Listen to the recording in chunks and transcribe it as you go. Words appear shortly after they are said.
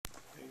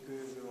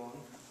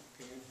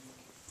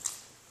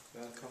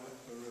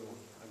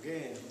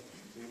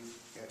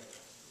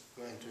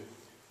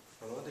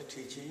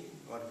teaching,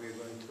 what we are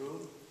going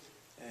through,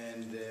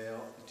 and the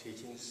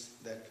teachings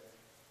that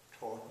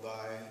taught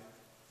by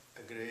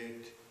a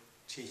great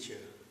teacher,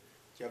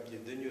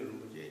 Jigdral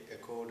Rinpoche.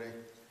 According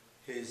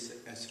his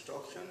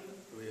instruction,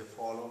 we are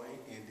following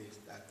in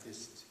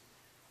this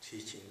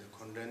teaching, the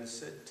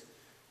condensed,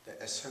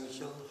 the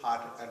essential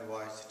heart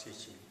advice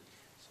teaching.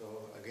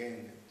 So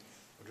again,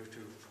 to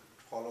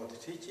follow the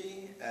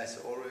teaching, as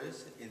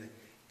always, in the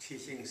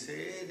teaching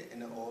said,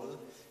 and all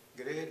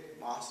great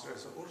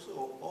masters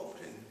also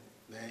often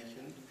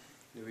mentioned,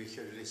 we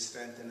should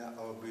strengthen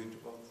our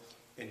beautiful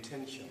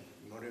intention,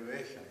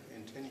 motivation,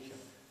 intention,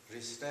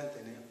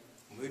 strengthening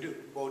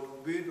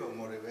both beautiful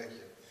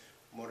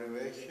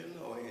motivation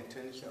or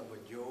intention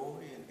of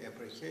joy and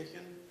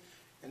appreciation,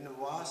 and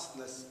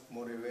vastness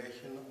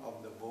motivation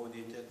of the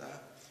Bodhicitta,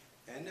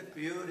 and the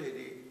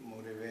purity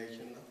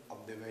motivation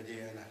of the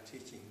Vajra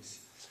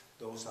teachings.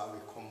 Those are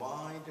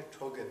combined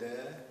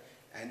together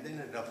and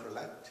then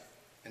reflect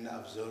and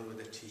observe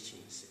the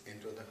teachings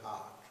into the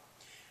heart.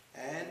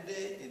 And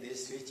in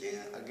this teaching,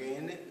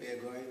 again, we are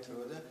going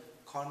through the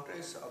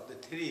context of the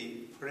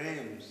three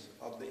frames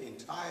of the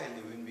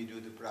entirely when we do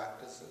the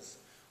practices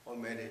or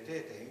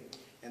meditating,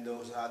 and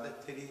those are the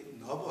three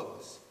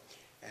nobles.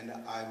 And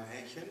I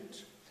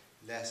mentioned,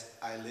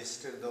 I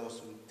listed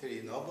those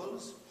three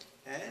nobles,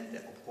 and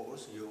of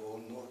course you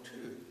all know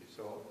too.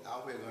 So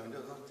now we're going to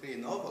the three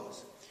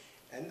nobles.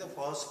 And the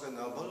first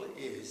noble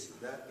is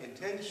the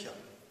intention,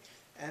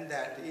 and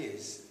that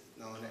is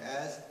known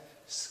as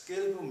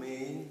skillful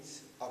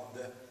means of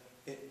the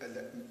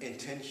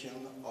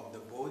intention of the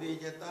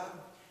Bodhicitta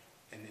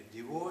and the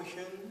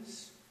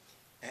devotions,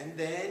 and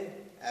then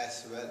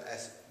as well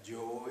as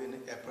joy and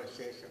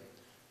appreciation.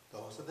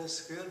 Those are the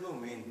skillful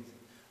means.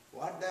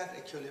 What that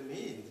actually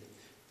means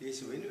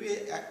is when we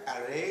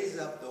raise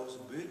up those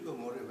beautiful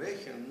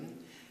motivation,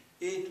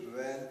 it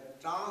will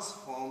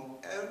transform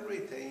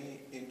everything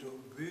into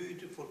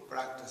beautiful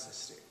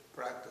practices.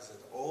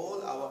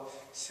 All our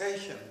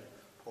session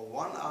for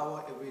 1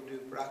 hour, if we do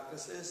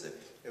practices,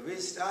 if we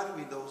start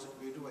with those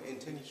beautiful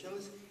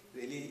intentions,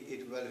 really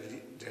it will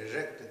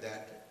direct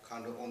that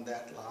kind of on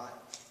that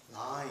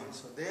line.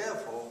 So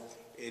therefore,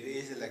 it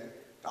is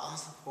like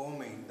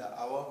transforming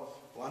our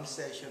one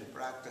session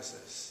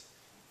practices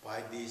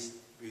by this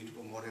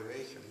beautiful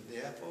motivation.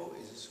 Therefore,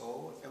 it is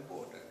so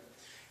important.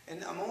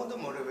 And among the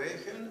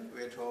motivation,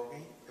 we're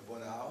talking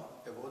about now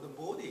about the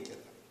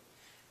Bodhicitta.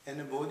 And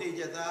the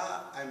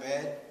Bodhicitta, I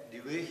made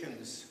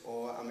divisions,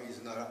 or I mean,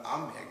 it's not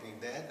I'm making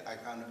that. I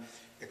kind of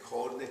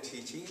according the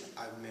teaching,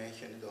 I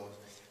mentioned those.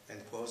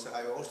 And first,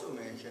 I also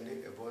mentioned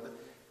it about the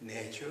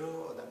nature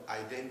or the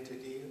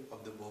identity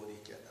of the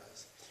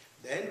Bodhicittas.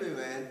 Then we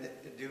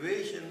went the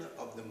division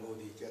of the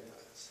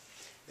Bodhicittas.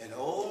 And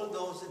all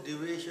those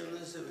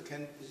divisions we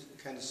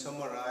can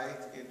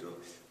summarize into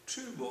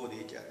 2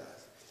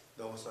 Bodhicittas.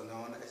 Those are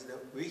known as the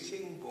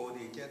wishing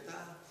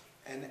Bodhicitta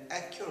and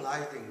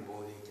actualizing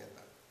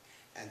Bodhicitta.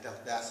 And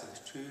that's the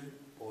 2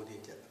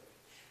 Bodhicitta.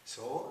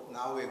 So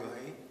now we're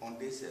going on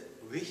this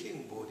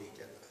wishing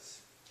Bodhicittas.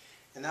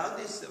 And now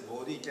this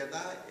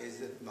Bodhicitta is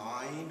the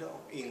mind of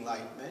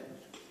enlightenment,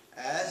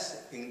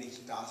 as English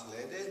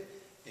translated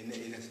in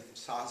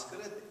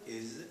Sanskrit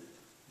is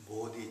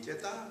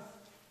Bodhicitta,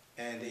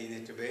 and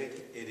in Tibet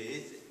it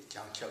is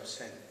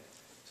Jangchab-sen.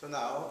 So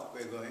now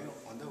we're going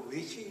on the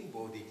wishing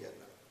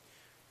Bodhicitta.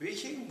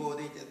 Wishing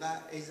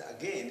Bodhicitta is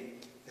again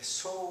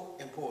so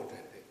important.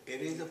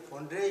 It is the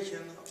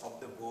foundation of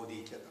the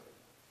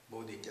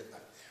Bodhicitta.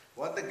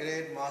 What the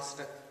great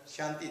master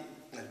Shanti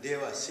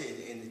Deva said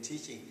in the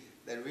teaching,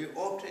 that we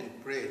often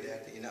pray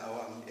that in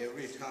our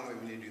every time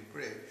we need to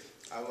pray,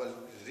 I will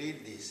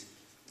read this,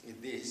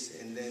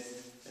 and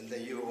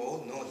then you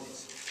all know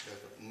this.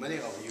 Many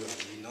of you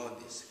already know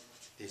this.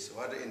 This is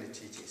what in the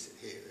teaching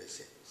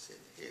said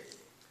here.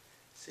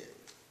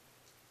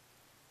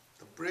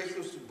 The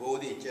precious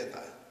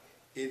Bodhicitta,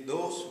 in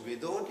those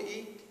without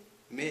it,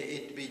 may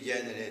it be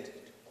generated.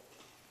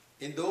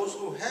 In those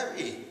who have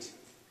it,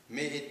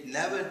 may it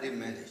never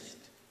diminish,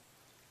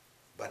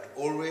 but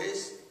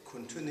always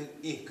continue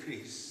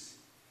increase.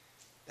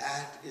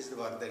 That is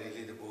what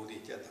really the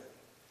Bodhicitta.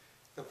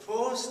 The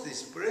first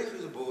is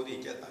precious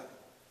Bodhicitta.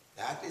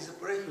 That is a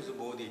precious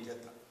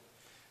Bodhicitta.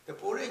 The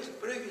precious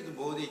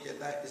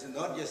Bodhicitta is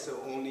not just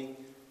only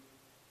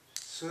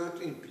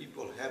certain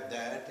people have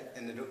that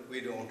and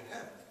we don't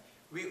have.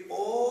 We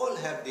all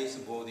have this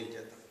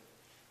Bodhicitta,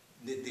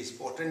 this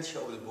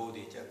potential of the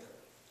Bodhicitta.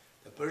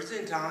 The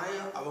present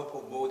time, our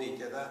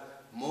Bodhicitta,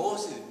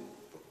 most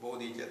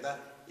Bodhicitta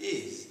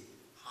is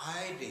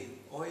hiding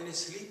or in a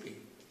sleeping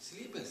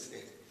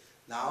state.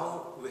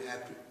 Now we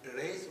have to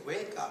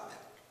wake up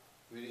that.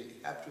 We really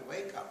have to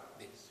wake up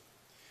this.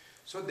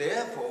 So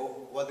therefore,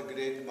 what the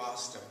great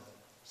master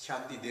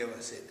Shanti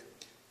Deva said,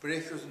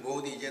 precious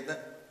Bodhicitta,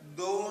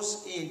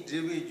 those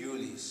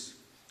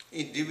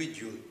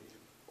individual,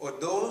 or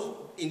those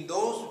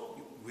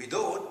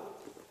without,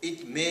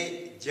 it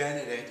may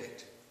generate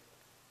it.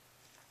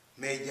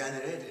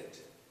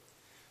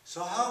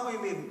 So how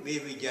may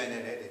we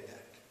generate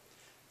that?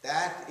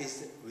 That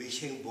is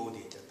wishing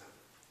bodhicitta.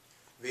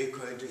 We're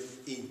going to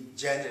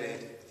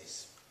generate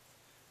this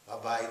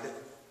by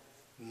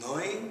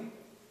knowing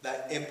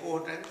the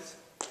importance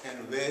and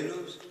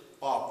values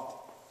of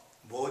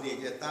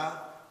bodhicitta.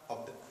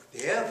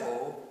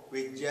 Therefore,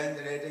 we're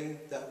generating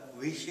the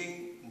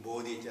wishing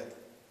bodhicitta.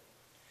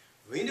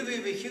 When we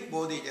wishing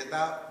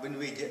bodhicitta, when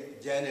we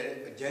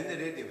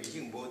generate the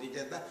wishing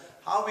bodhicitta,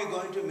 how are we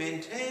going to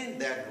maintain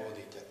that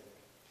bodhicitta?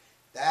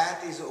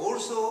 That is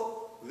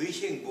also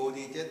wishing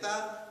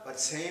bodhicitta, but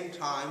same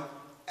time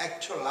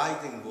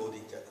actualizing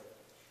bodhicitta.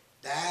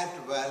 That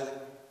will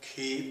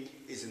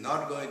keep, is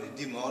not going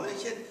to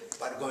demolish it,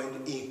 but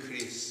going to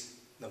increase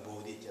the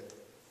bodhicitta,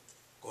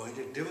 going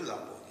to develop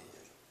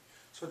bodhicitta.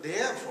 So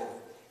therefore,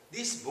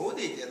 this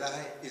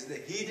bodhicitta is the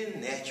hidden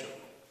nature.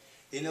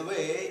 In a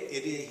way,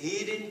 it is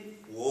hidden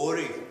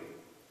warrior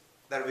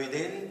that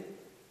within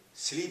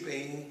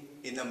sleeping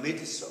in the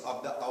midst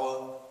of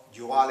our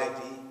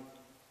duality,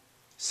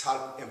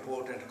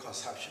 self-important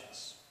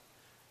conceptions.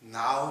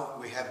 Now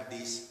we have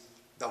this,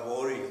 the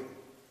warrior.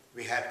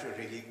 We have to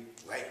really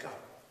wake up.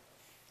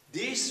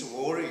 This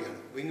warrior,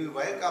 when we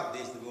wake up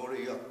this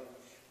warrior,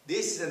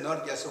 this is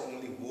not just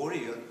only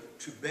warrior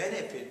to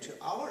benefit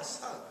to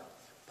ourselves,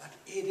 but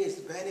it is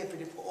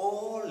benefit for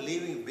all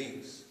living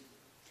beings.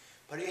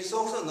 But it's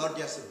also not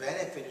just a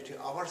benefit to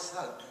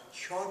ourselves,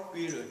 short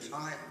period of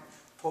time,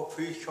 for a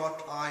few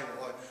short time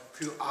or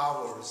few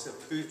hours, a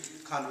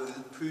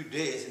few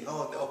days,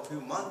 or a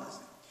few months.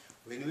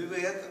 When we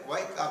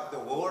wake up the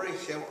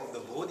warriorship of the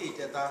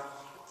bodhicitta,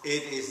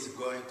 it is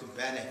going to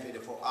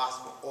benefit for us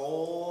for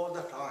all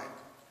the time.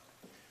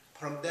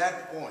 From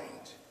that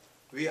point,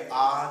 we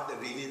are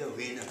really the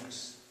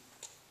winners.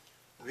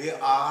 We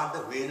are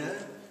the winner.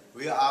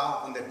 We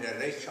are on the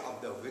direction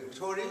of the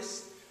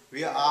victorious.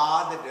 We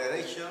are the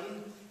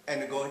direction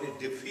and going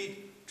to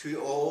defeat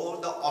to all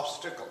the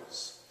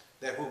obstacles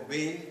that have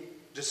been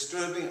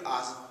disturbing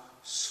us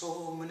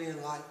so many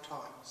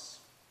lifetimes.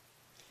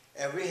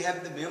 And we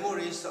have the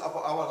memories of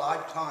our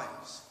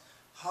lifetimes.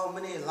 How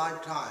many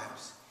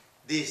lifetimes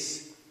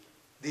this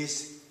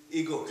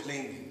ego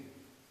clinging,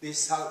 this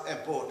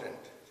self-important,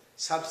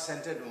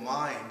 self-centered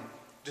mind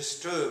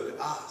disturbed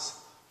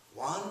us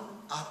one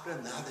after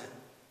another.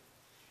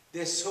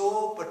 They're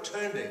so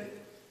pretending,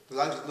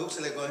 looks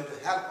like going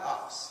to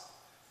help us,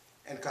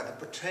 and kind of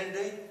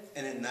pretending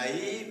and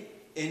naive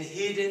and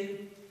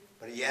hidden,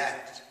 but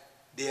yet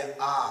they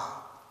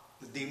are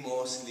the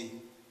mostly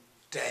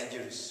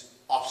dangerous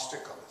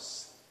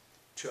obstacles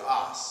to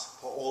us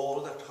for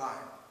all the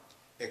time,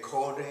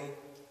 according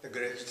to the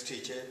great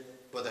teacher,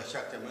 Buddha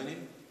Shakyamuni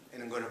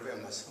and Guru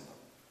Padma Samye.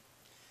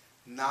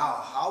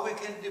 Now, how we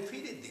can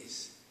defeat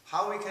this?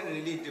 How we can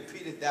really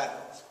defeat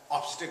that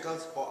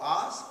obstacles for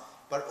us,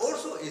 but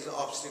also is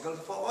obstacles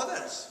for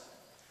others?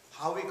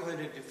 How we going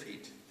to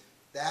defeat?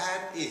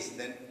 That is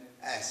then,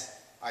 as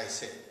I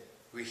said,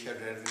 we should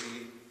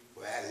really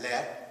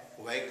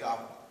wake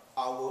up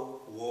our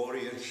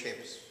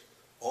warriorships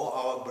or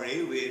our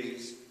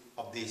braveries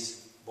of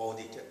this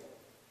bodhicitta.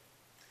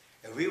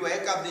 If we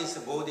wake up this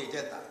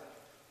bodhicitta,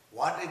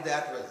 what is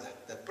that? Well,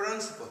 the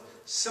principle,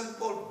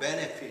 simple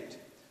benefit,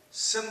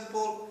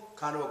 simple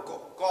kind of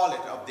call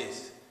it of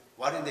this.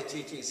 What in the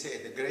teaching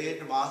say? The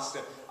great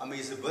master,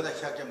 is Buddha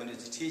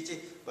Shakyamuni's teaching,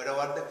 but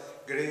what the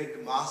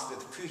great master,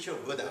 the future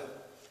Buddha,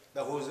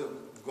 who's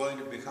going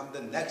to become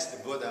the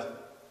next Buddha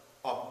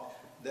of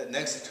the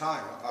next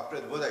time after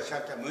the Buddha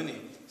Shakyamuni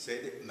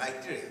said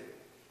Maitreya.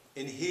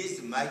 In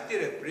his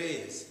Maitreya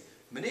prayers,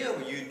 many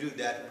of you do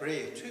that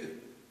prayer too.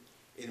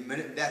 In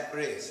that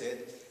prayer said,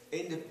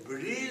 and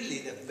really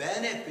the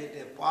benefit,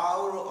 the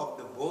power of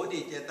the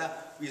bodhicitta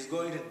is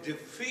going to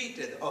defeat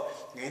it, or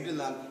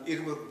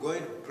it will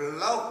going to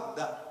block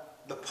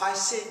the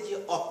passage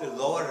of the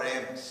lower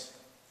realms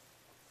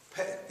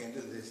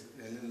into this,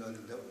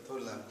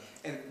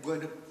 and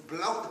going to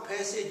block the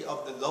passage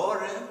of the lower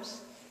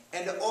realms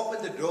and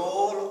open the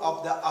door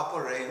of the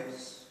upper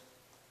realms,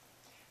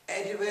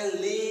 and it will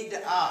lead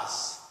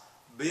us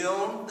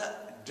beyond the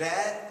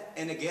death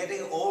and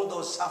getting all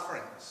those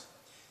sufferings.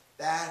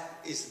 That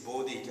is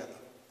bodhicitta.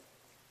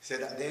 So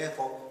that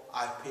therefore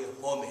I pay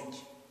homage.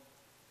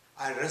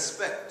 I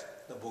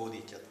respect the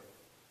bodhicitta.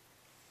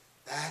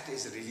 That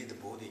is really the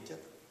bodhicitta.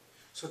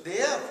 So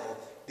therefore,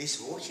 this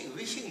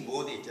wishing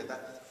bodhicitta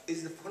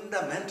is the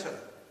fundamental,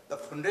 the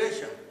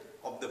foundation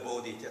of the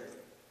bodhicitta,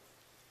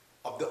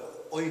 of the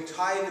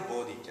entire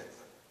bodhicitta.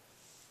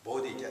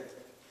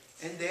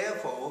 And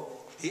therefore,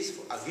 this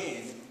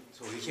again,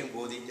 so wishing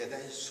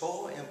bodhicitta is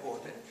so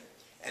important,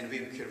 and we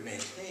can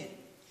maintain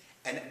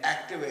and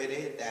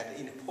activated that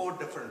in four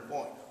different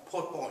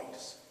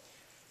points.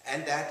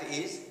 And that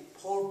is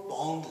for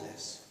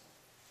boundless.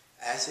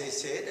 As I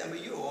said,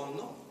 you all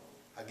know.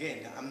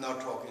 Again, I'm not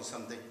talking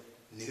something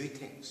new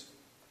things.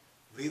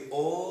 We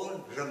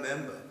all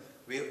remember,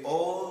 we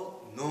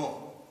all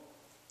know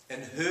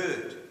and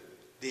heard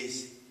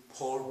this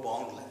for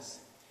boundless.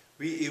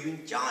 We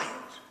even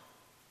chant.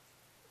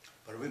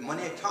 But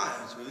many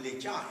times we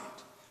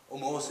chant.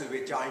 Almost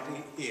we're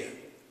chanting here.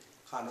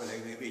 Kind of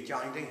like we're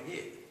chanting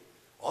here.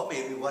 Or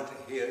maybe what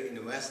here in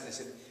the West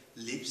is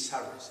lip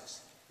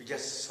services. We're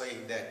just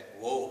saying that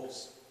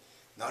words,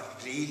 not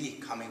really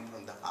coming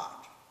from the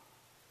heart.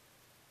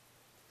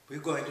 We're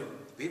going to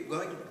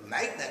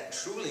make that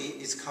truly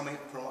is coming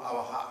from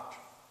our heart.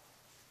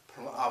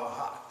 From our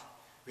heart.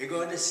 We're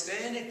going to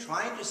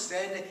trying to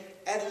stand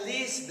at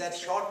least that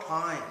short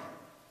time,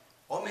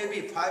 or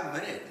maybe 5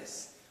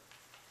 minutes,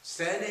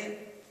 standing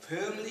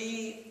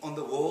firmly on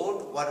the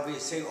word, what we're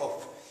saying,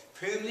 of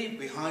firmly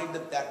behind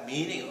that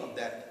meaning of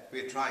that.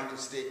 We're trying to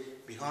stay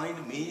behind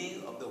the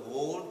meaning of the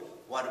word,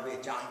 what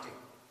we're chanting.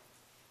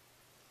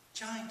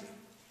 Chanting.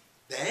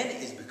 Then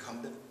it's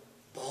become the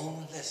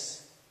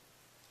boundless.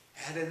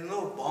 And there's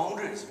no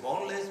boundaries.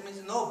 Boundless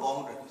means no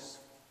boundaries.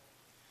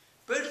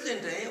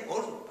 Present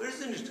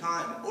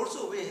time,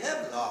 also we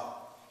have love,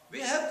 we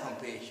have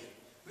compassion,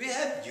 we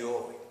have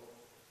joy.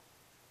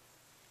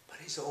 But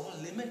it's all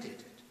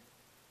limited.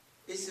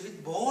 It's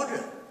with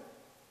border.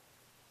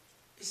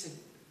 It's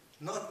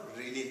not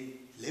really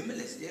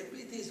limitless.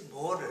 Everything is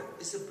bordered.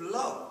 It's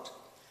blocked.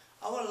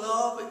 Our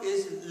love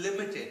is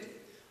limited.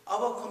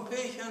 Our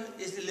compassion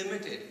is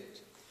limited.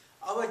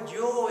 Our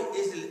joy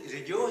is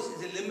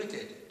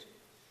limited.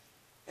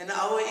 And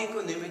our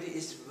equanimity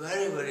is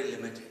very, very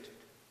limited.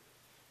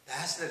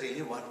 That's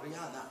really what we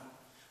are now.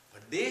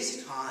 But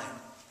this time,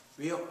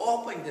 we are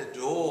opening the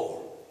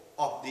door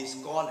of these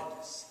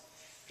qualities.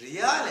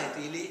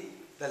 Reality,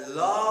 the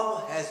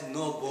love has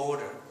no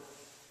border.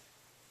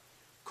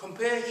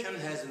 Compassion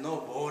has no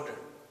border.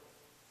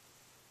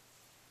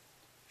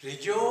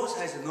 Rejoice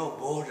has no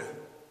border.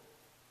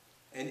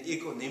 And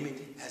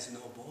equanimity has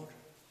no border.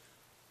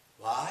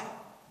 Why?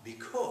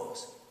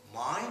 Because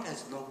mind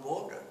has no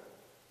border.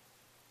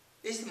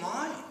 It's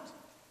mind,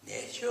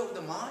 nature of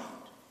the mind.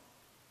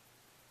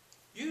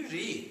 You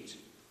read,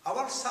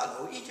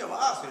 ourselves, each of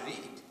us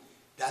read.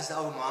 Does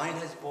our mind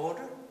has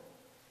border?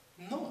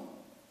 No.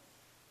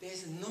 There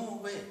is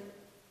no way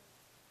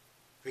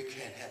we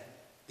can have.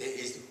 There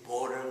is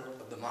border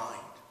of the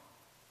mind.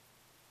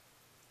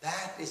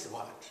 That is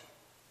what.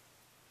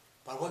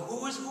 But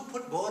who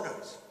put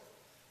borders?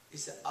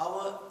 It's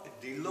our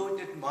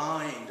deluded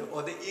mind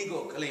or the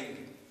ego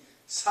clinging,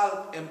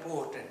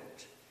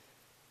 self-important,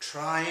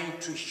 trying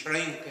to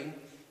shrinking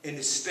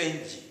and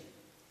stingy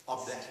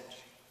of that.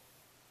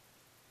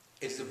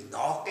 It's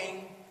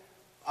knocking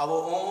our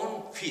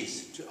own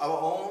fist to our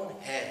own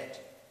head,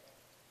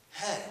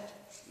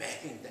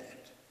 making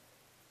that.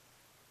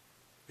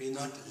 We're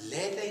not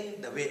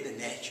letting the way the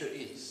nature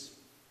is,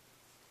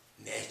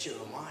 nature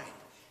of mind.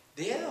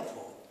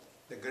 Therefore,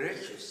 the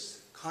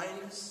gracious,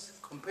 kindness,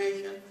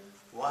 compassion,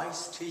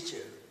 wise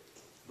teacher,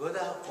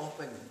 Buddha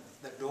opened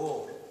the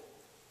door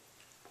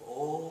for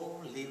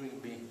all living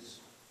beings.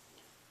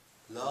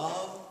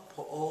 Love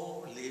for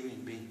all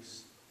living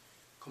beings.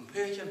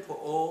 Compassion for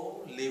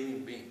all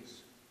living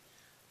beings.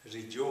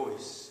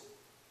 Rejoice,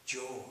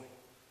 joy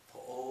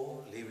for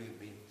all living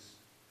beings.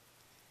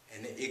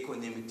 And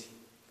equanimity,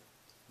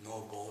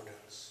 no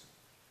borders.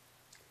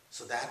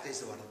 So that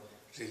is what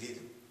really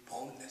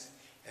boundless.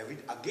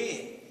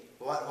 Again,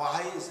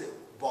 why is it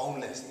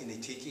boundless in the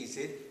teaching? It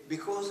said,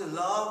 because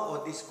love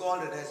or this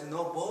quality has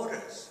no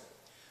borders.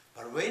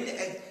 But when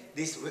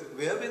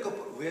where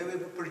we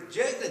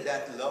projected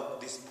that love,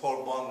 this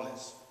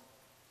boundless,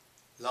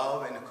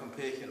 love and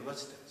compassion,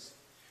 what's this?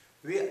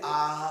 We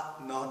are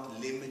not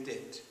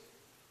limited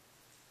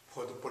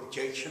for the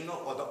projection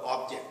or the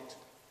object.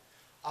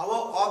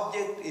 Our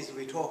object is,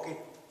 we're talking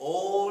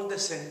all the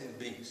sentient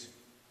beings.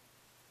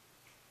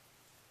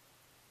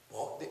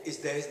 Is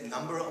there a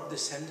number of the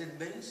sentient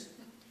beings?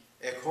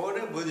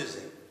 According to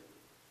Buddhism,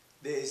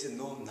 there is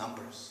no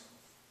numbers.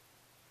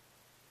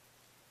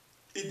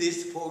 It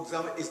is, for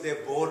example, is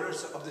there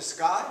borders of the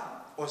sky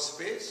or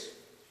space?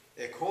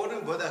 According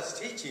to Buddha's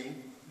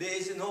teaching, there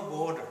is no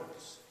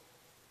borders,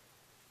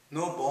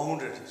 no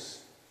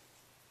boundaries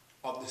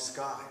of the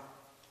sky.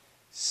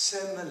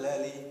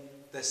 Similarly,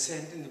 the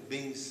sentient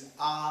beings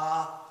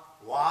are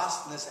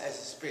vastness as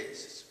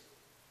space.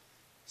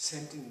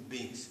 Sentient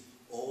beings,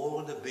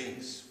 all the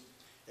beings.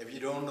 If you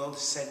don't know the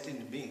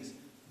sentient beings,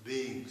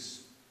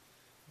 beings,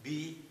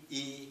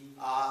 B-E-I-N-G.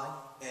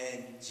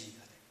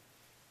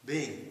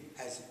 Being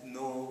has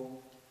no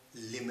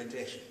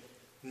limitation,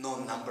 no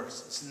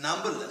numbers. It's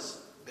numberless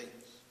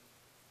beings.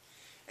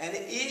 And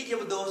each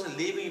of those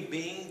living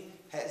beings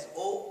has,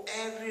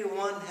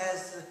 everyone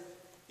has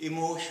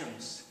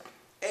emotions.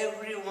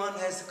 Everyone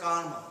has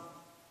karma.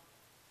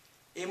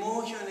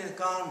 Emotion is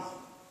karma.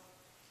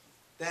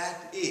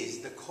 That is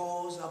the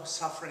cause of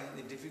suffering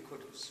and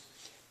difficulties.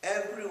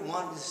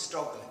 Everyone is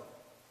struggling.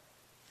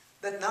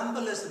 The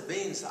numberless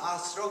beings are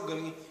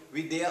struggling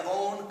with their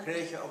own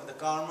creation of the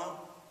karma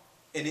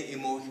and the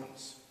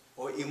emotions,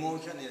 or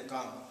emotion and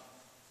karma.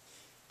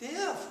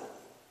 Therefore,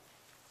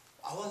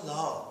 our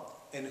love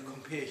and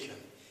compassion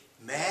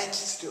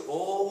matches to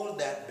all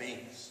that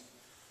beings.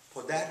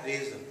 For that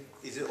reason,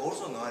 it is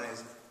also known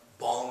as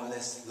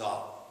boundless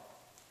love,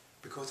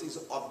 because it's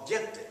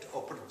objected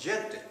or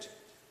projected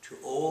to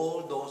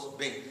all those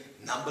beings,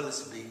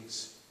 numberless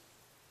beings.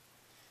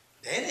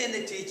 Then in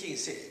the teaching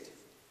said,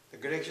 the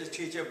gracious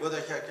teacher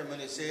Buddha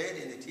Shakyamuni said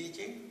in the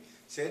teaching,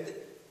 said,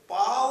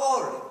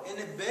 power and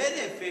the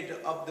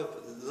benefit of the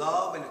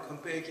love and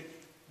compassion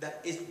that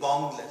is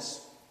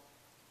boundless.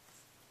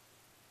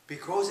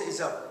 Because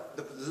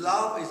the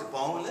love is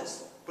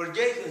boundless,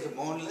 projection is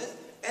boundless,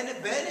 and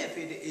the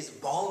benefit is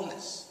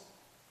boundless.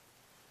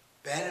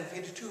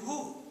 Benefit to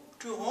who?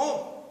 To whom?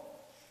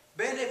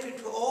 Benefit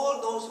to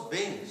all those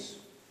beings.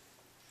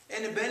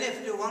 And the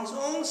benefit to one's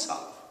own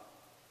self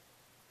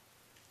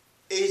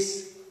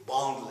is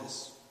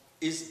boundless,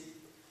 is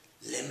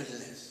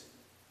limitless.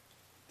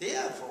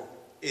 Therefore,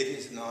 it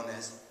is known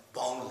as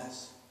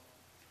boundless.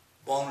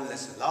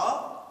 Boundless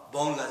love,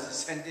 boundless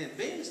sentient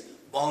beings,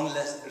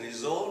 boundless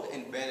result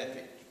and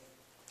benefit.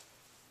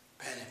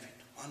 Benefit,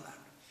 one another.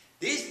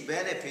 This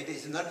benefit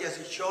is not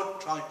just a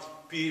short time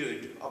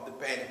period of the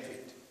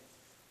benefit,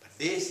 but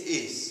this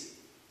is,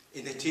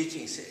 in the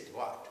teaching said,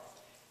 what?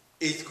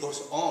 It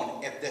goes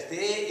on. If there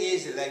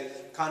is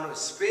like kind of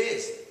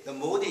space, the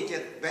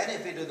bodhicitta,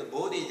 benefit of the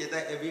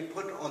bodhicitta, if we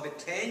put on the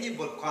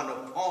tangible kind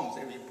of forms,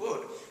 if we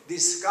put, the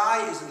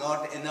sky is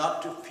not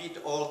enough to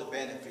fit all the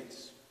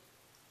benefits.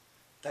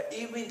 That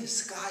even the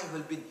sky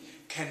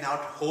cannot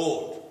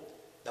hold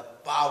the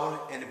power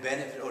and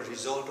benefit or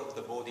result of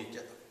the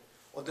bodhicitta,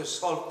 or the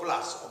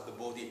surplus of the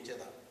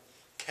bodhicitta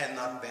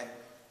cannot be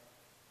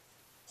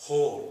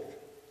hold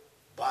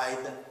by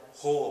the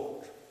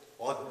hold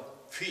or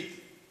fit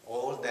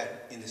all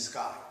that in the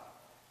sky.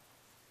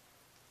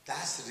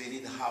 That's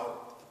really how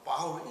the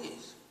power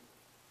is.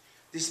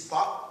 The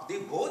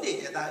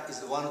bodhicitta is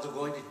the one who's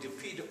going to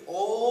defeat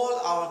all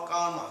our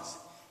karmas,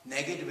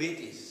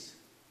 negativities,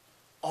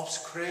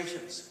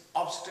 obscurations,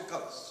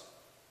 obstacles,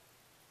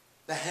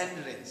 the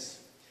hindrance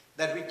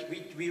that which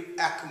we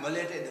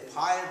accumulated,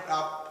 piled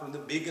up from the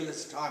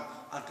beginner's time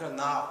until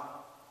now.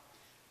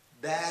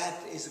 That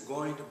is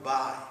going to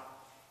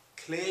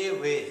clear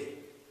away,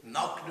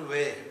 knocked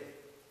away,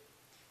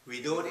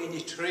 without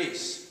any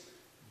trace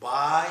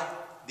by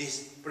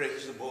this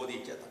precious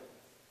bodhicitta.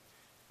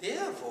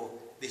 Therefore,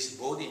 this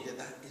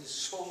bodhicitta is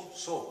so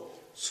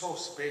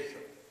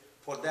special.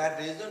 For that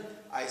reason,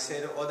 I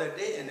said the other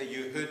day, and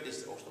you heard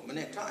this also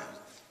many times,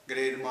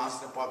 Great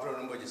Master Padma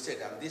Rinpoche said,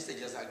 this is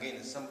just again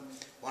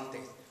one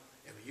thing.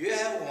 If you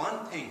have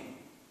one thing,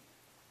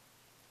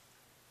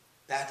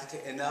 that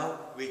is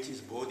enough, which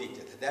is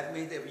bodhicitta. That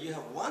means if you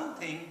have one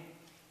thing,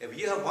 if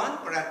you have one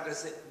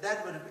practice,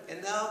 that would be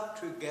enough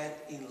to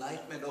get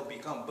enlightenment or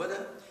become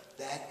Buddha.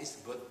 That is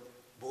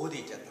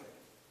bodhicitta.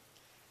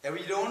 If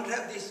you don't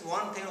have this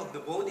one thing of the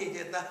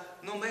bodhicitta,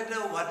 no matter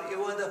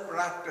whatever the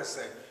practice,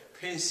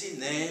 fancy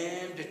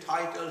name, the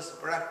titles,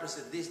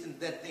 practices, this and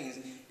that things,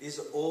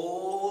 is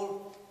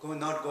all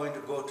not going to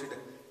go to the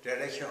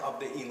direction of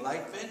the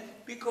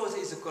enlightenment because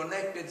it's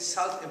connected,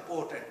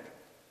 self-important.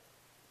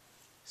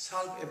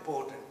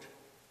 Self-important.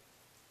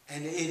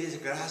 And it is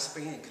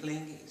grasping and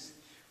clinging.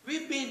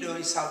 We've been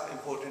doing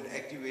self-important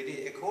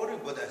activity according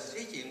to Buddha's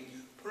teaching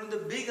from the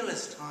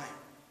beginner's time.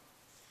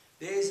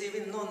 There is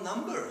even no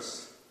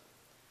numbers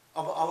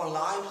of our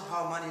lives,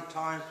 how many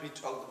times we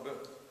talk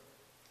about.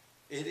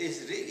 It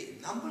is really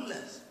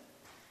numberless.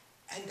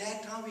 And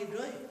that time we're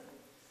doing.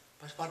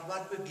 But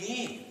what we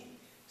gain,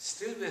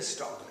 still we're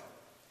struggling.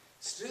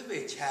 Still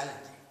we're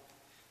challenging.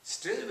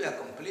 Still we are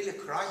completely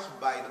crushed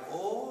by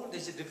all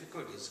these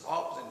difficulties,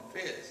 hopes and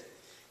fears.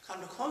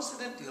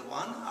 Constantly,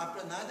 one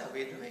after another,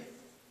 we're doing.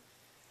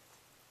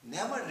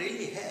 Never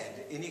really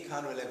had any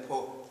kind of like,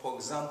 for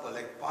example,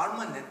 like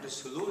permanent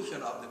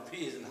solution of the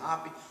peace and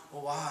happy.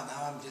 Oh wow,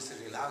 now I'm just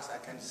relaxed, I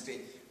can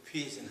stay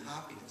peace and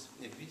happiness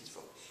and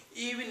peaceful.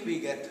 Even we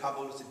get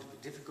troubles and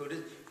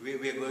difficulties, we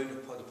are going to,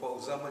 for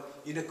example,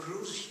 in the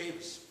cruise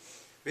ships,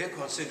 we are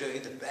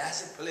considering the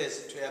best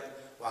place to have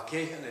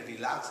vacation and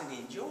relax and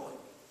enjoy.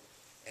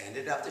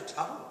 Ended up the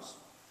troubles.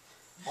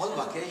 All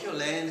vacation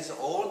lands,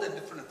 all the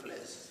different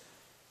places.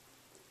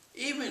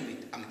 Even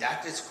with,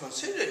 that is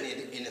considered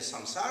in a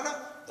samsara,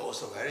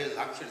 those are very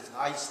luxurious,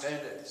 high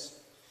standards.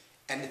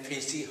 And the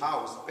fancy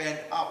house,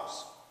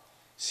 penthouse,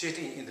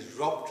 sitting in the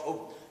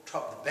top,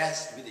 the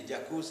best with the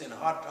jacuzzi and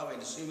hot tub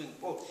and the swimming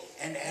pool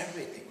and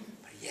everything.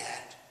 But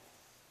yet,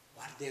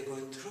 what they're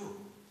going through,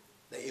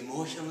 the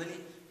emotionally,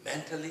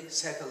 mentally,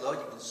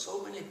 psychologically,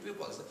 so many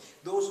people,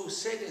 those who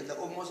sit in the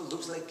almost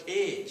looks like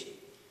caged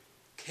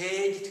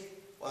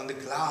on the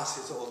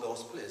glasses, all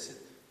those places.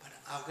 But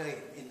again,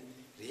 in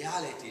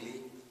reality,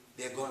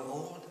 they're going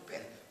all the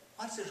pain.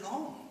 What's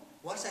wrong?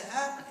 What's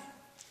happening?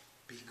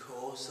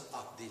 Because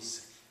of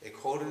this,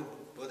 according to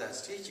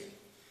Buddha's teaching,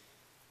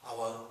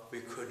 we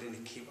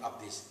couldn't keep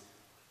up this,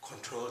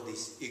 control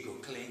this ego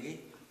clinging,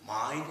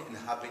 mind and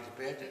habit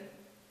pattern.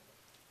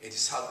 It is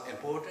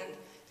self-important.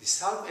 The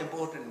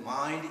self-important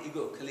mind,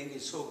 ego clinging,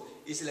 so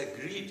it's like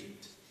greed.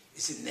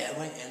 It's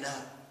never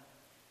enough.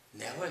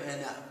 Never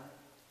enough.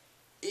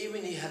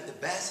 Even if you have the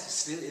best,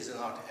 still is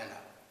not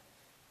enough.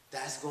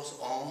 That goes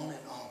on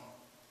and on,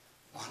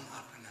 one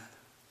after another.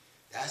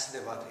 That's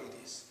what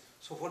it is.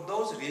 So for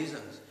those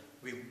reasons,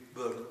 we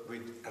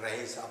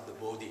raise up the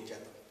bodhicitta,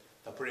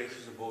 the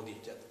precious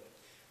bodhicitta.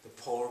 the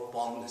four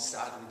boundless,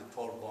 start with the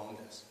four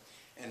boundless.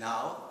 And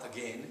now,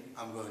 again,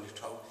 I'm going to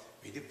talk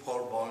with the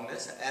four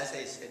boundless, as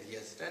I said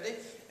yesterday,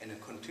 and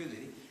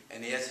continually.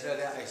 And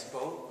yesterday I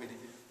spoke with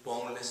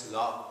boundless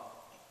love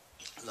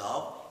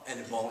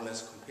and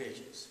boundless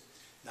compassion.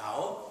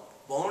 Now,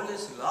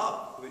 boundless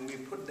love, when we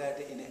put that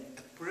in a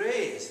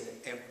praise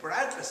and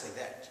practice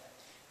that,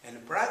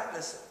 and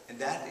practice, and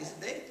that is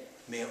that,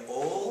 may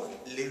all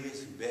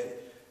living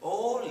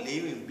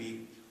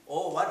beings,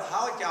 or what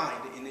how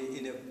giant in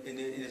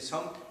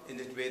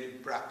the way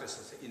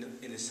practices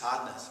in the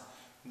sadness,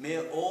 may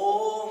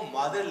all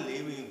mother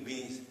living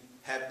beings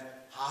have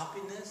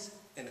happiness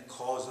and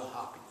cause of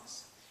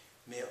happiness.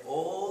 May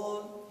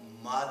all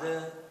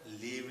mother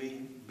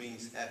living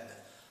beings have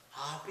the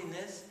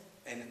happiness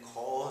and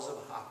cause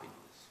of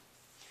happiness.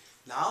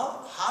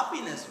 Now,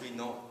 happiness we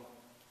know.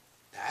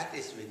 That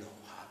is, we know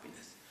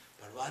happiness.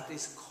 But what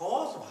is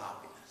cause of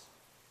happiness?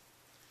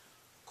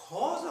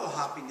 Cause of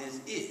happiness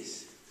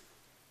is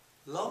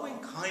loving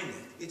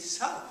kindness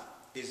itself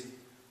is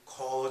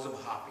cause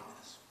of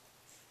happiness.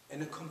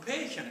 And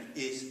compassion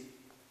is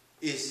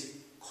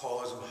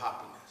cause of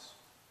happiness.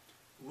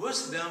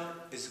 Wisdom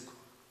is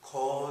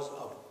cause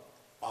of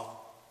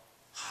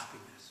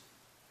happiness.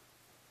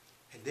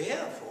 And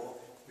therefore,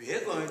 we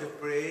are going to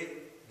pray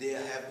they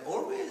have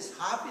always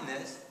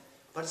happiness,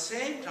 but at the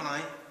same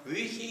time,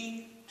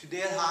 wishing to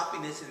their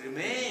happiness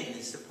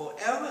remains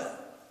forever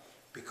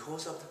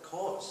because of the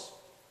cause.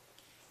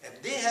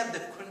 If they have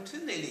the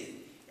continually,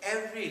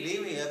 every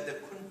living have the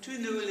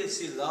continually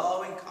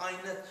loving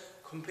kindness,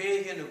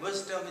 compassion,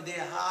 wisdom in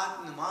their heart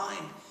and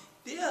mind,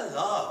 their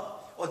love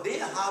or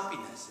their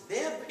happiness,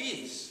 their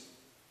peace,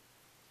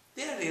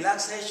 their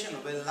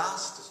relaxation will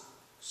last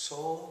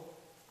so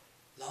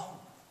long,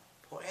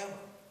 forever.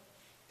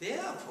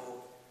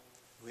 Therefore,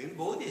 when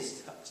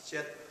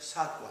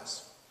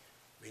bodhisattvas,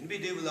 when we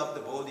develop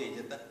the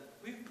bodhisattva,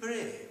 we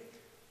pray,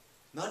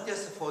 not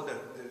just for the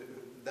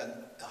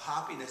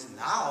happiness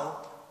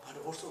now, but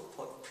also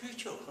for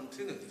future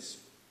continuities.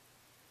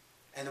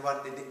 And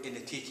what in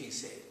the teaching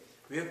said,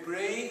 we are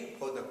praying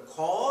for the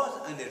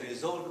cause and the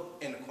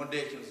result and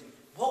conditions,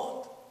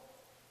 both.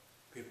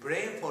 We are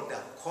praying for the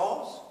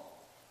cause,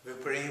 we are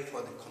praying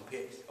for the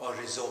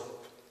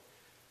result.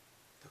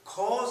 The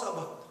cause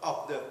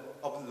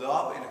of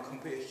love and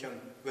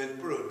compassion will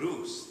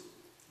produce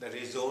the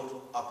result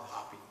of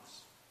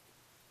happiness.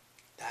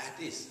 That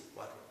is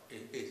what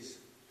it is.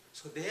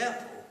 So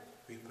therefore,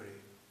 we pray.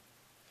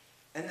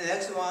 And the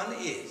next one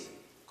is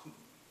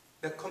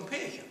the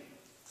compassion.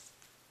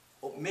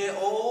 May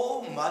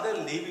all mother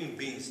living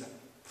beings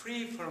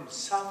free from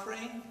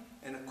suffering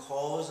and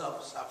cause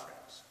of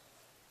sufferings.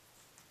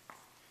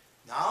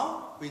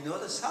 Now we know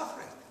the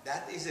suffering.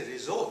 That is a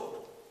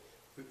result.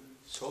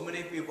 So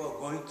many people are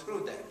going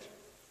through that.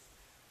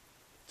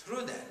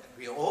 Through that,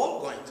 we are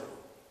all going through.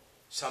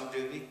 Some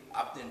degree,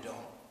 up and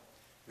down.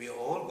 We are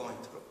all going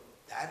through.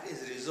 That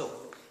is the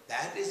result.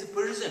 That is the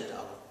present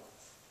of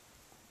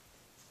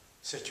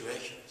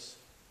situations.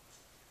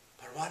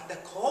 But what the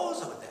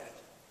cause of that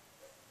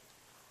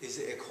is,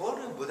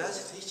 according to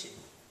Buddha's teaching,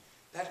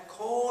 that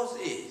cause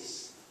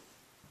is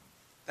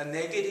the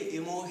negative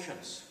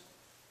emotions.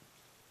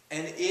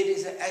 And it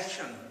is an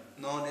action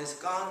known as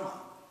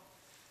karma.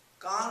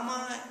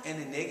 Karma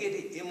and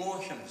negative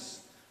emotions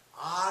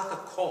are the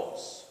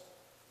cause.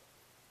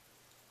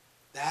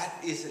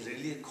 That is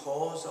really the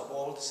cause of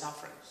all the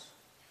sufferings.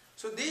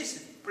 So this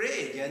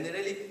prayer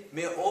generally,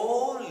 may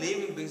all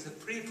living beings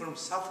free from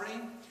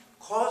suffering.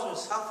 Cause of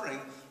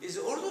suffering is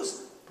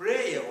also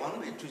prayer,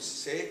 one way to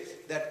say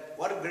that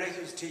what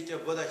gracious teacher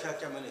Buddha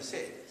Shakyamuni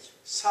said,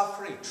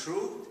 suffering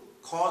truth,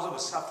 cause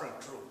of suffering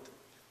truth.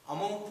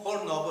 Among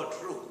Four Noble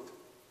Truth,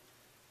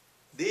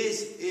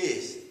 this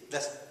is the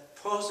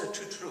first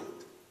true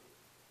truth.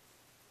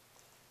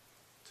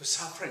 The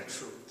suffering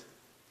truth.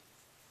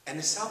 And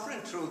the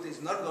suffering truth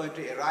is not going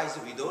to arise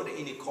without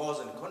any cause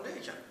and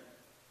condition.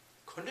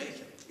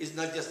 Condition is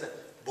not just a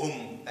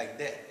boom like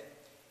that.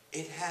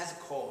 It has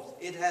cause,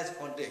 it has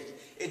condition.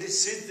 It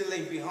is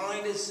sizzling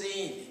behind the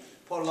scene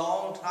for a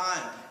long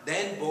time,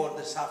 then brought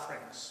the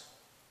sufferings.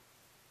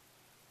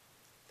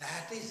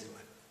 That is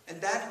what.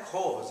 And that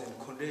cause and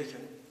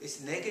condition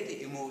is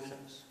negative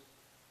emotions.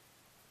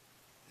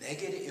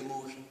 Negative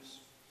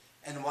emotions.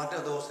 And what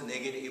are those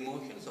negative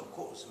emotions? Of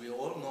course, we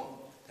all know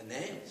the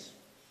names.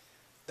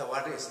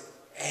 What is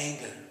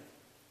anger,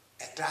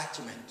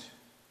 attachment,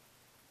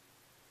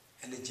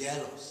 and the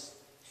jealous,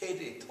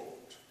 hated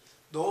thought.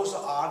 Those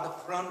are the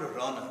front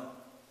runner.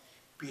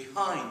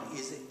 Behind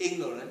is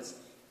ignorance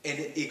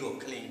and ego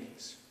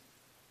clingings.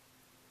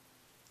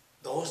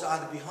 Those are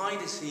the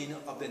behind the scene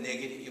of the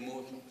negative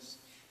emotions.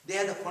 They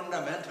are the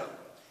fundamental.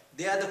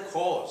 They are the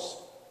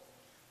cause.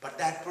 But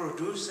that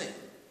producing,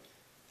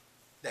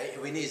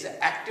 when it's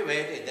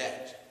activated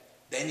that,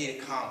 then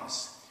it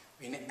comes.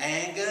 When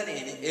anger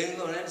and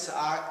ignorance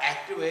are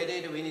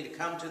activated, when it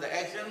comes to the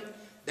action,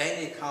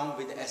 then it comes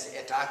with as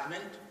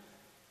attachment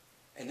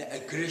and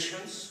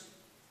aggressions,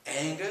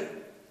 anger,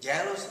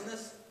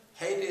 jealousness,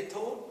 hated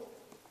thought.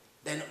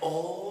 then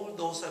all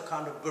those are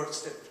kind of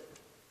bursted.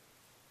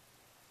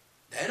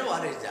 Then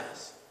what it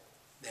does?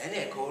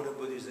 Then according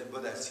to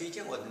Buddha's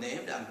teaching was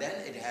named, and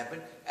then it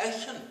happened,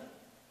 action,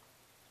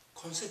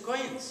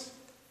 consequence.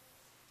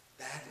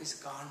 That is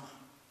karma.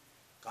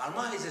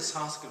 Karma is a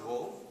Sanskrit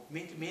word,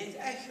 means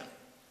action,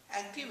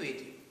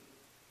 activity,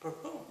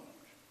 performed.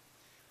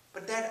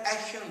 But that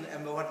action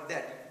and what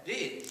that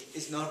did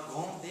is not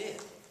gone there.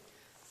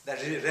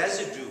 The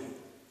residue,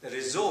 the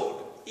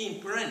result,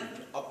 imprint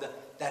of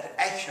that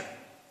action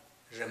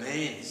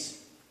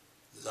remains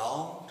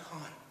long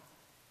time.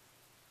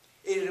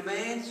 It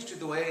remains to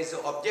the way it's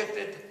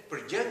objected,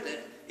 projected,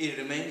 it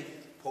remains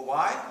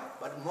provided,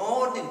 but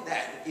more than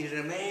that, it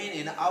remains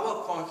in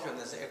our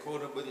consciousness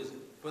according to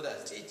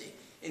Buddha's teaching,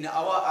 in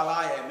our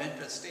alive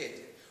mental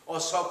state, or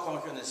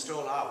subconscious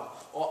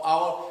storehouse, or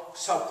our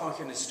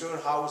subconscious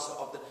storehouse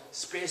of the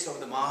space of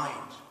the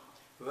mind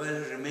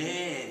will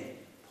remain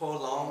for a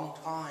long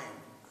time.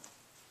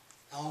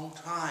 Long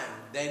time,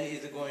 then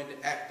it's going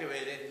to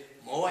activate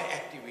more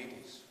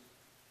activities.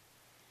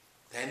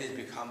 Then it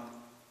becomes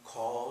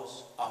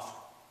cause of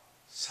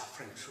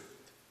suffering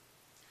truth.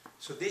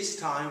 So this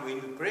time when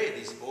we pray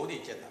this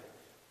bodhicitta,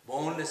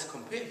 boundless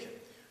compassion,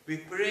 we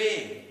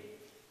pray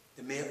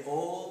that may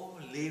all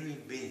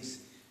living beings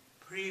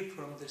free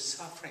from the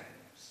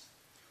sufferings.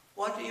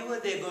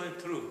 Whatever they're going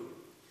through,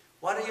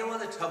 whatever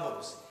the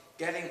troubles,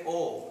 getting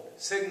old,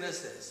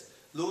 sicknesses,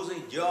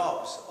 losing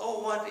jobs,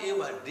 or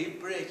whatever,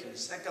 depression,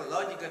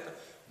 psychological,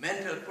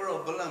 mental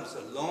problems,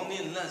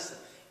 loneliness,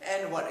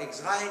 and what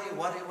anxiety,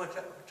 whatever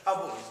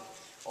troubles,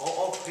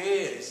 or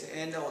fears,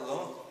 and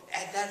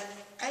that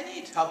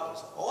any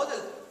troubles, all the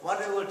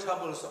whatever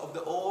troubles of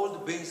the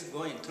old beings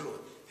going through,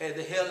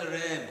 the hell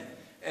realm,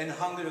 and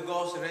hungry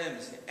ghost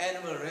realms,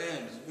 animal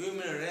realms,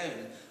 human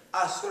realms,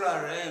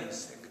 asura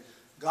realms,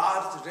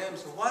 God's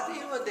realms,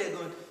 whatever they're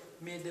going,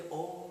 may they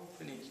all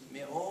finish,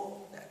 may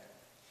all that.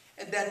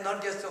 And that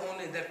not just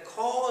only that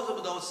cause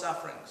of those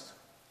sufferings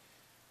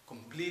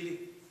completely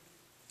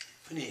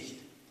finished.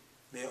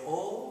 May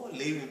all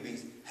living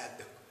beings have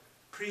the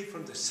free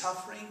from the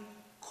suffering,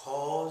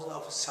 cause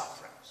of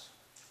sufferings,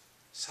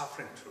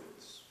 suffering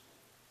truths.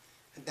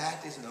 And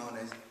that is known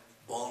as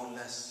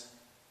boundless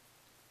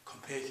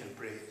compassion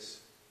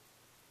praise.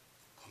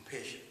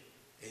 Compassion.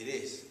 It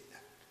is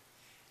that.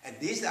 And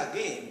this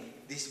again,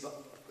 this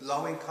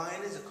loving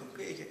kindness and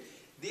compassion,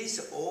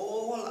 these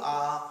all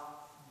are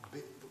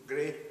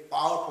great,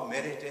 powerful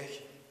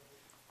meditation,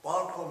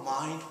 powerful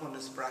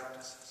mindfulness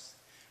practices.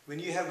 When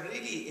you have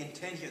really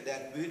intention,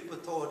 that beautiful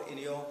thought in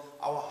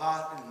our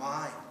heart and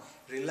mind,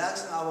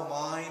 relaxing our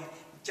mind,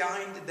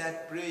 chant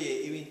that prayer,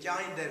 even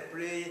chant that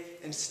prayer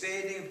and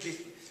stating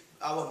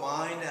our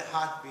mind and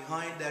heart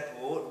behind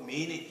that word,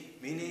 meaning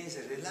is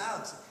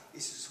relaxed.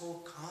 It's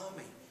so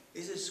calming,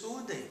 it's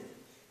soothing,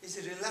 it's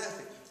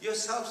relaxing. You're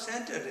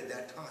self-centered at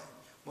that time.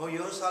 More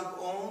yourself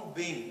own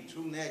being,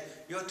 true nature.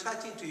 You're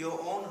touching to your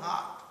own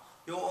heart,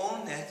 your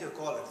own natural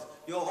qualities,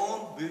 your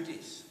own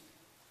beauties.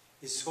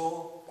 It's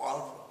so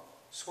powerful,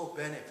 so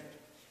beneficial.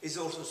 It's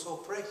also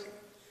so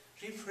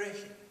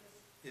refreshing.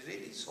 It's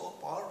really so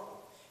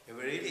powerful. If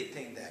we really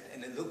think that,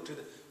 and then look to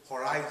the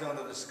horizon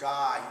of the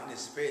sky, in the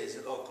space,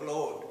 or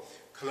clouds,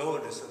 or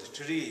the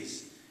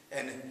trees,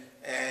 and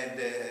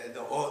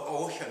the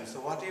oceans, so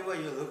whatever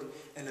you look,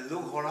 and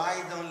look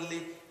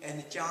horizontally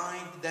and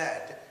chant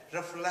that,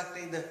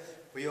 reflecting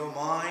your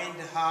mind,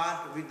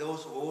 heart with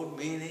those old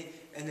meaning,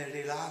 and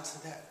relax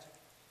that.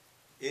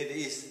 It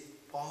is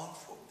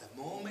powerful.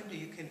 The moment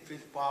you can feel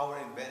power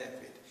and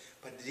benefit,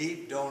 but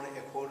deep down,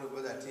 according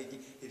to that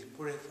teaching, it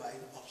purifies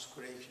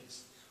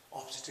obscurations,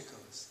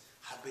 obstacles,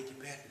 habit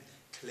pattern,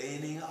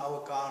 cleaning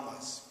our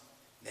karmas,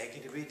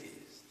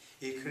 negativities.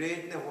 It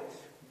creates the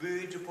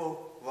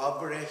beautiful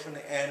vibration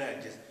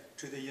energies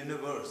to the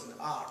universe and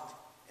earth.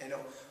 And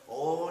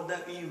all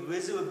the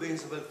invisible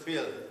beings will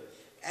feel.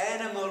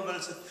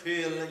 Animals will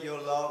feel your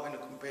love and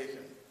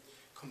compassion.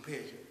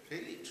 Compassion,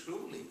 really,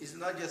 truly. It's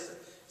not just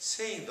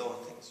saying those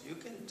things. You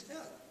can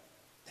tell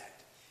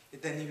that.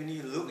 Then when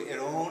you look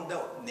around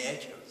the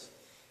natures,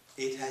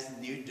 it has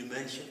new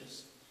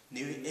dimensions,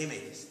 new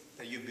images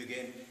that you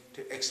begin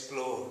to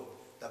explore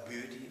the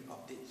beauty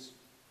of this.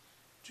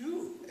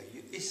 True,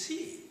 you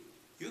see,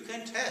 you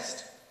can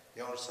test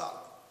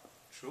yourself.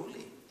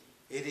 Truly,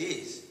 it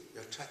is.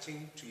 You're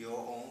touching to your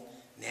own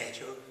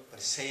nature, but at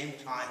the same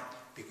time,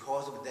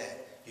 because of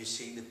that, you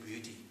see the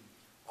beauty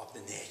of the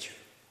nature,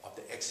 of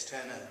the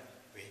external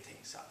way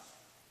things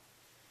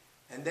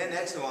are. And then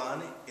next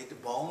one is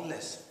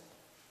boundless.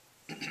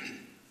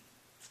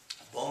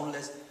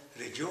 Boundless,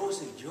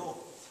 rejoicing joy.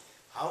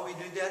 How we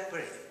do that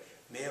prayer?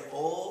 May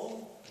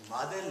all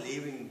mother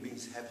living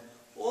beings have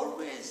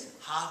always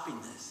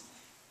happiness,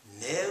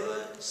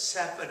 never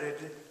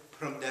separated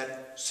from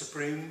that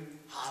supreme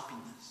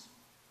happiness.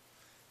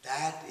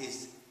 That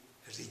is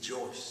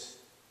rejoice,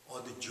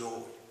 or the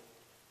joy,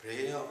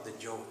 prayer of the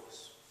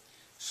joys.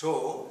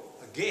 So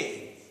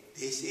again,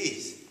 this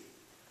is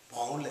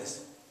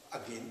boundless,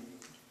 again,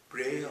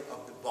 prayer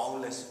of the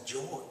boundless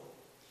joy.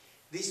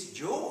 This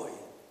joy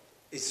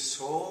is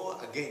so,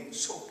 again,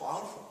 so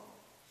powerful.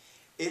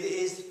 It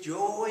is,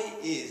 joy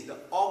is the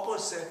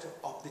opposite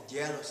of the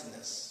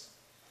jealousness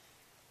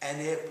and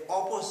the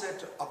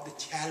opposite of the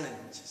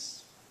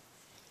challenges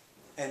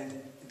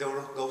and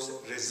those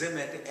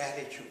resentment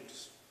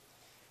attitudes.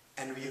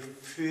 And we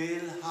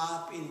feel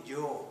happy in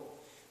joy.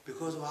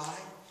 Because why?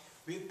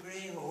 We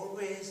pray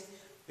always,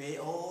 may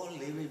all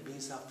living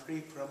beings are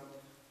free from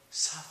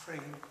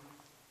suffering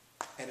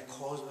and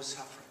cause of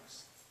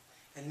sufferings.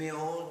 And may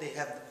all they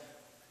have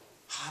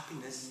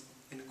happiness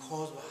and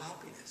cause of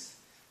happiness.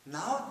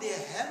 Now they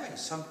are having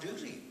some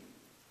duty.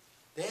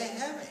 They are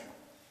having.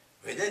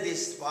 Whether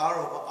this power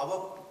of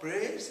our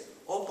prayers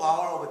or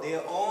power of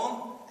their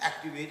own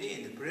activity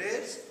in the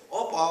prayers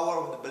or power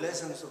of the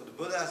blessings of the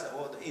Buddhas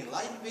or the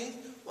enlightened beings,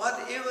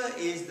 whatever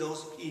is,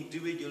 those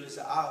individuals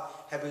are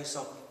having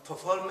some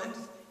fulfillment,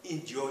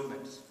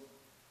 enjoyment.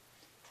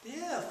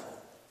 Therefore,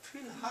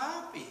 feel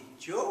happy,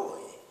 joy.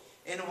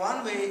 And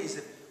one way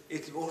is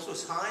it's also a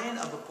sign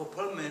of a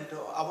fulfillment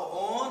of our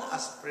own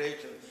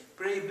aspiration.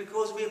 Pray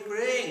because we're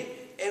praying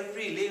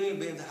every living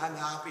being to have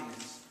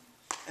happiness.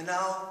 And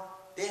now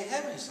they're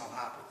having some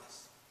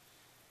happiness.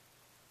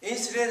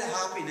 Instead of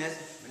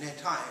happiness, many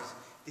times,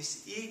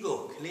 this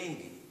ego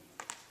clinging,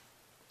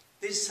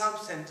 this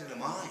self-centered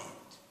mind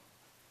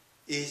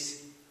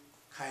is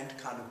kind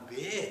of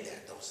bad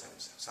at those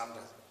times.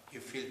 Sometimes you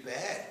feel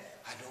bad.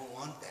 I don't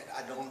want that.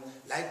 I don't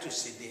like to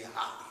sit there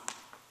happy.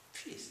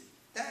 Peace.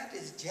 That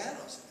is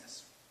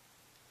jealousness.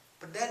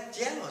 But that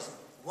jealousy,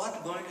 what's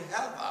going to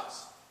help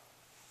us?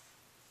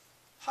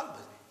 Help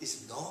us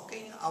is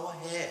knocking our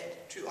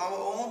head to our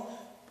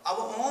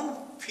own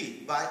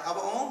feet. By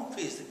our own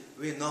feet,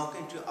 we're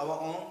knocking to our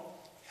own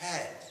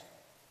head.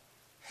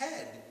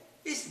 Head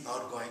is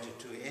not going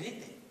to do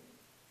anything.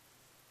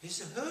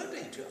 It's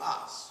hurting to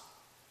us.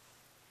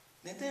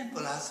 Nothing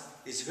plus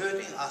is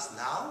hurting us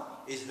now,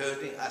 is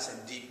hurting us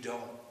in deep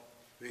down.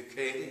 We're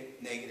creating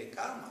negative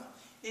karma.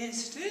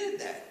 Instead of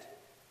that,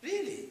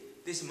 really,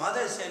 these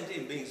mother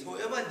sentient beings,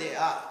 whoever they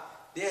are,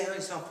 they're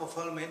having some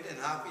fulfillment and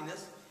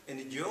happiness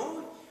and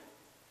joy.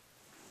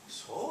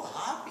 So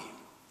happy.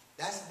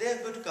 That's their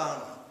good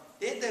karma.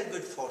 They're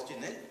good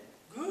fortunate,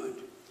 good.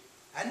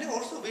 And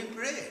also we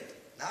pray.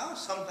 Now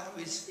sometimes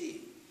we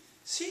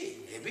see,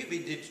 maybe we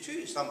did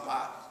too, some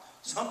part,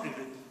 some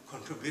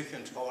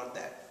contribution toward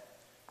that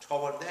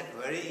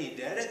very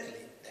indirectly.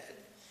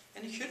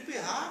 And you should be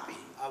happy,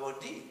 our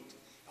deed.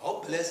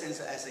 All blessings,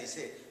 as I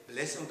say,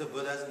 blessings of the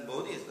Buddhas and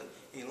Bodhisattvas,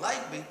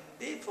 enlightenment,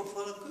 they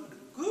fulfill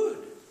good.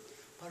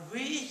 But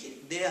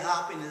their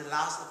happiness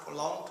lasts for a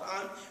long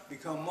time,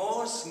 become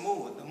more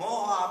smooth,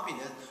 more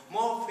happiness,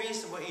 more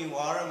peaceful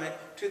environment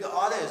to the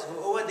others,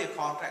 whoever they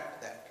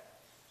contact that.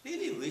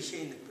 Really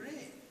wishing and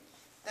praying.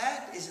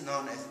 That is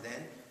known as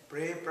then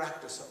prayer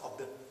practice of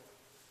the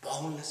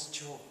boundless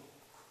joy.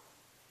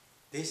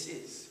 This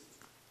is.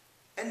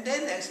 And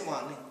then next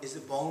one is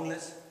the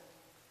boundless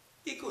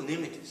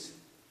equanimity.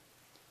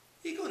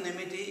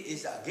 Equanimity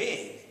is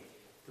again,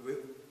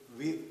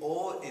 we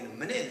all in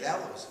many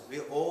levels, we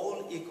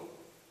all equal.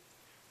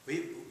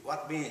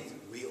 What means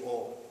we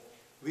all?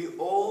 We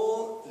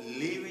all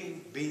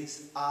living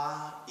beings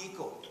are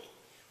equal.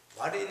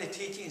 What in the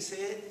teaching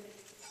said?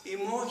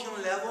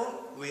 Emotional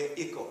level, we are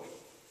equal.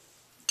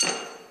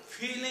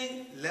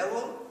 Feeling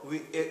level,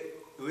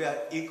 we are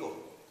equal.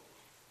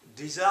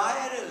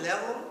 Desire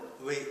level,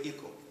 we are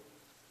equal.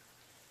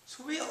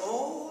 So we are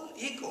all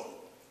equal.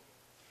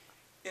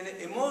 In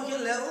the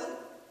emotional level,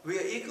 we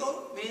are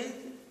equal, means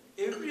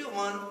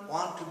everyone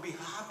wants to be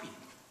happy.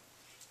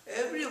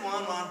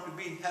 Everyone wants to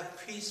be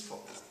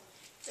peaceful.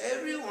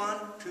 Everyone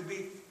to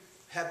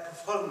have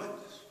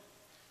performance.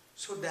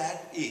 So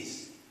that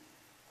is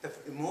the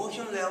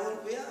emotional level,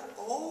 we are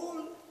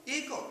all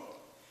equal.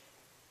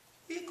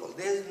 Equal.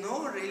 There is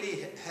no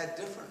really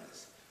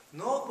difference.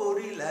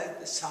 Nobody like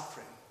the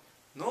suffering.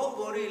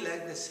 Nobody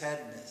like the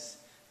sadness.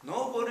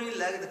 Nobody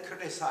like to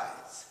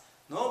criticize.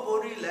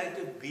 Nobody like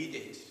to beat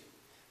it.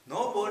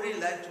 Nobody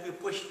like to be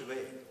pushed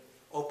away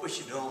or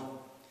pushed down.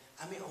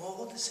 I mean,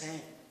 all the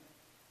same.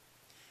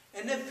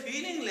 And the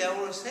feeling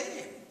level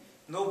same.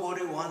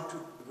 Nobody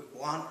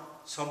want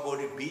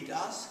somebody beat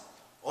us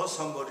or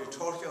somebody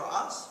torture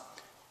us.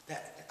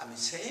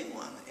 Same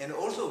one. And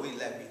also we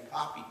like be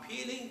happy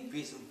feeling,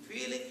 peaceful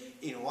feeling,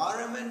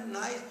 environment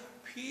nice,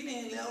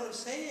 feeling level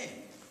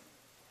same.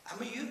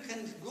 You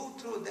can go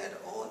through that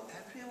all,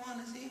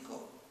 everyone is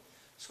equal.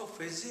 So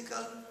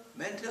physical,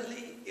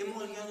 mentally,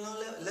 emotional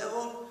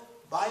level,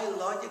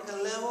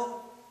 biological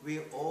level, we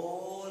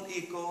all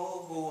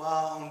equal who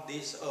are on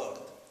this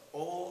earth.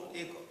 All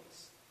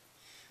equals.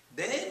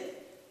 Then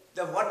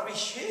what we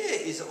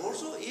share is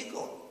also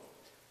equal.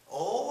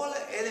 All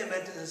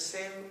elements are the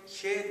same,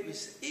 shared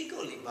with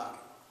equally by.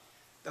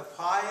 The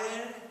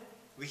fire,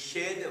 we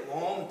share the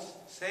warmth,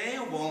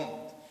 same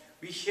warmth.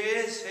 We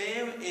share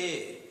same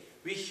air.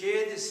 We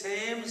share the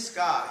same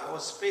sky or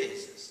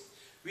spaces.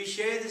 We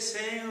share the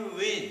same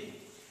wind.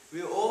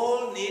 We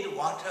all need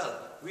water.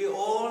 We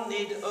all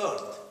need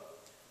earth.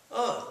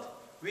 Earth.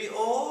 We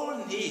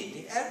all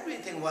need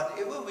everything,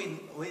 whatever we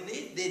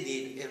need, they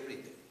need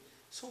everything.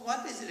 So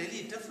what is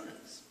really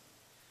difference?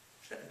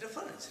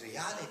 Difference,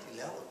 reality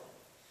level.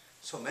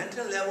 So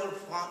mental level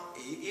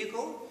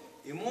equal,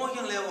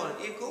 emotion level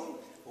equal,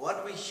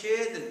 what we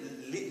share, the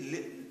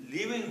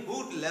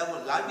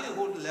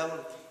livelihood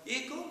level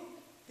equal,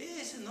 there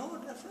is no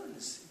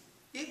difference.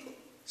 Equal,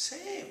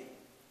 same.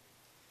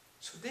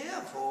 So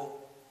therefore,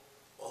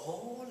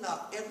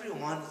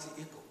 everyone is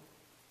equal.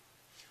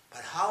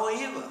 But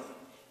however,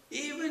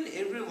 even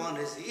everyone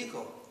is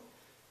equal,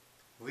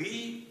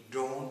 we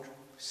don't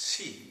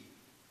see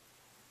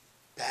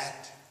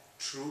that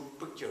true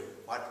picture,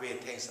 what we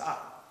things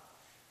are,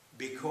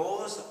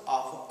 because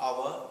of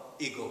our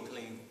ego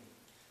clinging,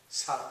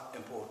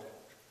 self-important.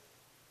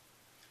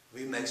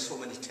 We make so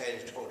many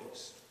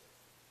territories,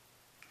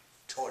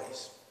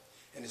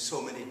 and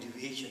so many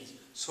divisions,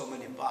 so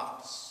many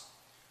parts,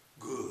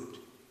 good,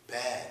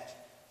 bad,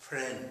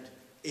 friend,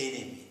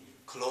 enemy,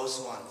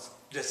 close ones,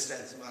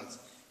 distant ones,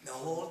 and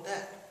all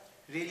that.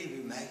 Really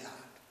we make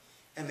out.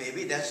 And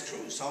maybe that's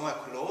true, some are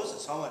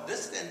close, some are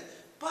distant,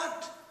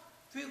 but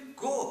we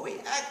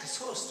act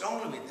so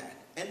strongly with that.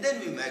 And then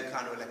we make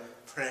kind of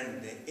like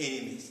friend,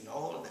 enemies, and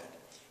all that.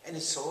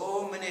 And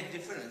so many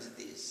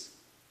differences.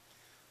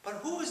 But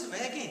who is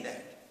making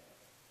that?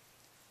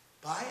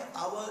 By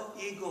our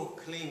ego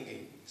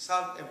clinging,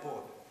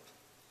 self-important.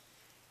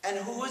 And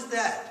who is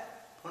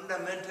that?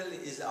 Fundamentally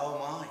is our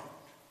mind.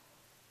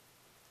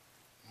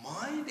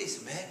 Mind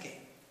is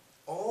making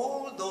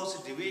all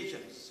those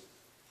divisions.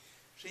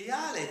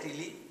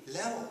 Reality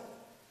level.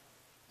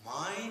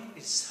 Mind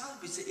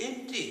itself is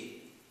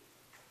empty.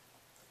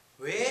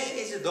 Where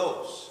is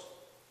those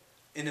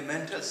in the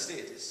mental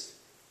status?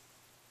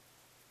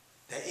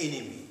 The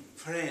enemy,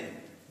 friend,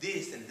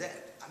 this and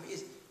that.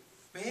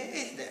 Where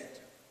is that?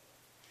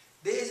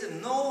 There is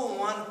no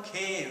one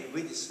came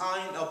with the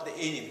sign of the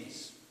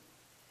enemies.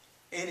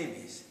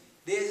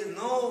 There is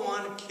no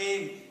one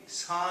came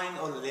sign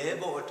or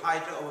label or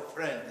title of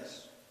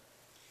friends.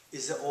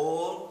 It's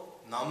all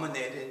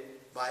nominated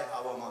by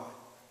our mind.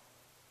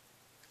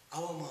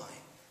 Our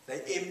mind,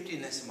 the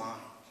emptiness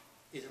mind,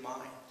 is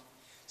mind.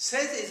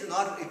 Says it's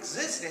not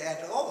existing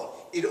at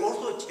all. It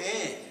also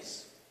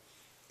changes.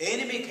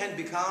 Enemy can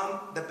become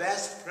the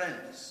best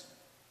friends.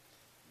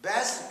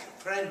 Best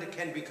friend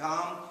can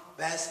become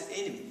best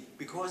enemy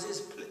because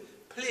it's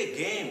play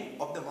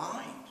game of the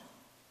mind.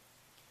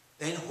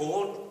 Then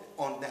hold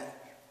on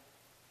that.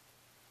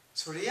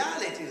 So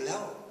reality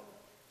level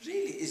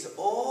really is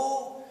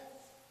all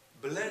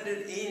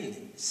blended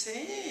in,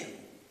 same,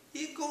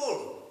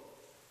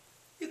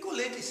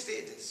 equality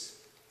status.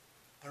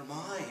 Our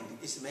mind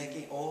is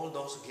making all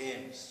those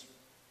games.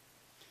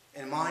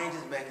 And mind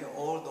is making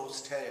all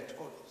those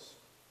territories.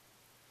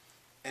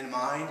 And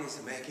mind is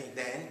making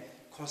then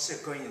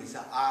consequences,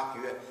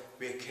 argue,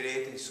 we're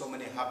creating so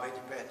many habit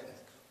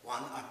patterns,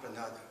 one after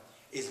another.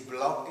 It's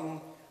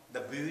blocking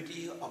the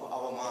beauty of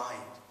our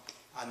mind,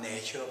 our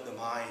nature of the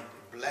mind,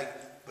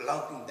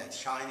 blocking that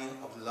shining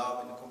of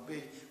love and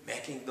compassion,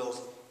 making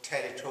those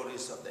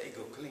territories of the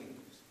ego clean.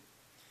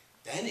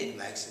 Then it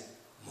makes it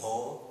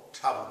more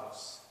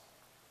troubles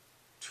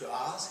to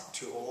us,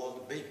 to all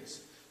the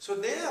beings. So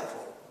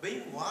therefore,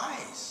 being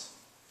wise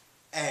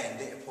and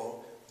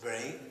therefore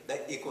bring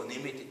the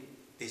equanimity,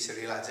 this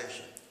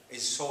realization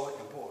is so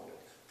important.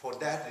 For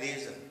that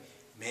reason,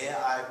 may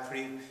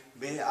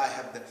I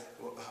have the,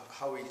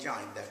 how we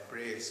chant that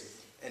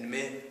praise, and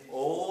may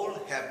all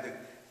have the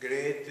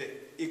great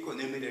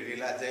equanimity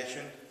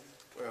realization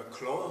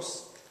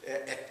close,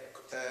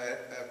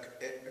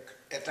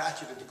 attached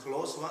to the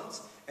close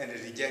ones, and a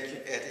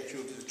rejection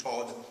attitude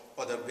toward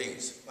other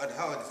beings. But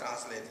how it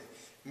translated?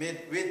 May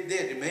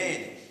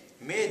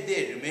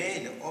they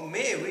remain, or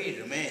may we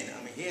remain.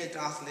 Here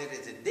translated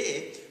as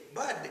they,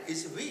 but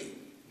it's we.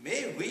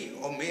 May we,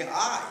 or may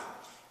I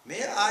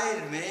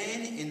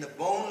remain in the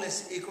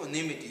boundless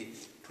equanimity,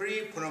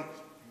 free from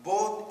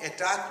both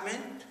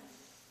attachment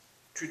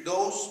to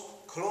those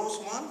close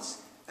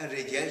ones and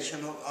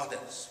rejection of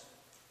others.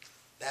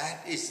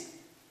 That is,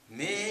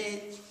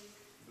 may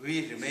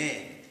we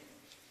remain.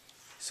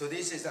 So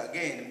this is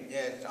again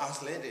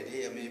translated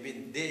here,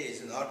 maybe they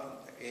is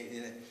not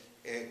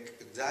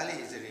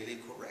exactly is really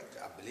correct,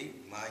 I believe,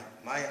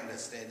 my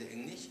understanding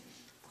English,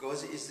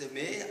 because it's the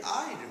may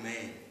I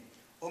remain,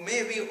 or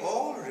may we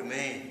all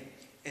remain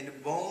in the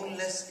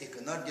boundless,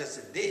 not just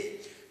a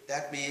day.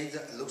 That means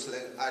it looks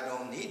like I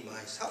don't need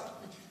myself,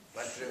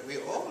 but we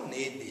all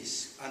need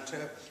this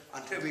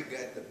until we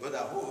get the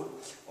Buddhahood,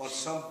 or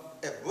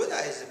if Buddha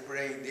is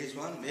praying this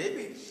one,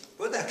 maybe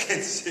Buddha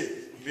can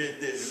say, may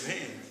they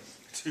remain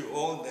to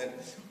all that.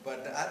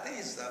 But I think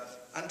it's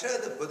until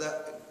the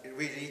Buddha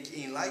we reach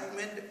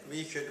enlightenment,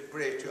 we should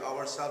pray to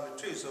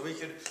ourselves too. So we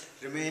should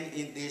remain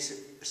in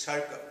this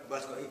circle,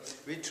 but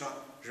we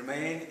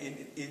remain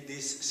in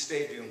this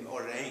stadium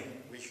or ring.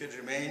 We should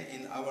remain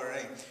in our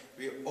ring.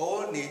 We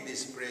all need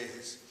this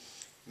praise.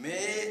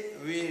 May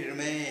we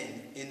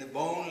remain in the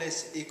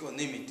boundless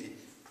equanimity,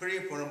 free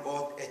from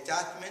both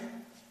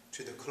attachment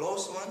to the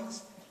close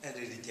ones and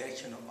the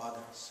rejection of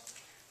others.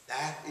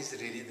 That is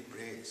really the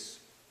praise.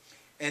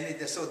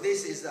 And so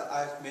this is,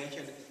 I've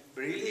mentioned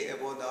really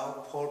about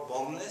now for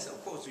Boundless.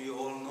 Of course, you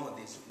all know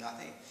this,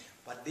 nothing.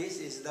 But this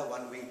is the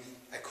one we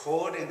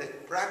accord in the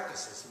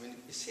practices when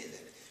you say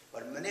that.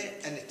 But and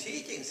the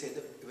teaching said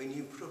that when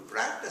you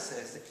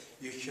practices,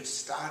 you should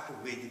start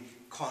with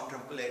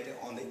contemplating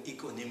on the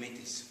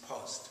equanimities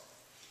first.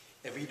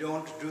 If you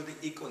don't do the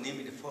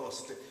equanimity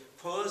first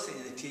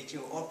in the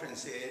teaching often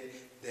said,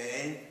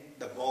 then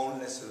the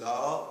boundless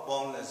love,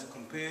 boundless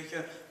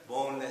compassion,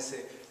 boundless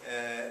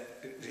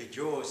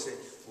rejoice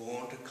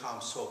won't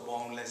come so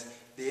boundless.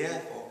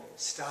 Therefore,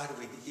 start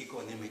with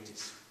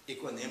equanimities.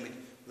 Equanimity,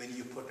 when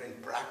you put in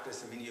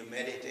practice, when you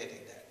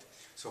meditate that.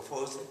 So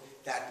first,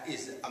 that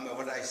is,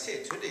 what I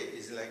said today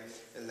is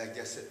like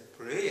just a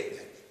prayer,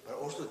 but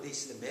also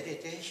this is the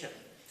meditation.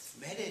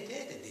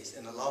 Meditate this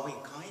in a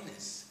loving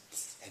kindness,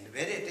 and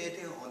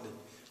meditating on the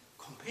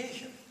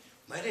compassion,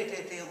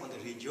 meditating on the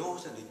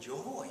rejoice and the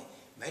joy,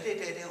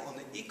 meditating on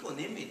the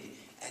equanimity,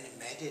 and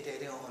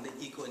meditating on the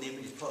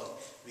equanimity first.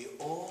 We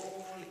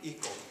all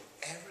equal.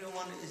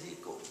 Everyone is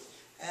equal.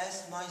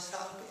 As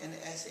myself and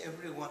as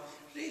everyone.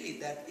 Really,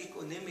 that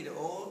equanimity,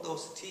 all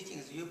those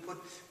teachings you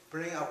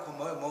bring out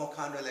more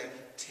kind of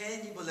like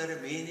tangible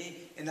meaning,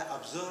 and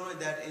observe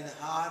that in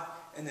heart,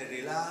 and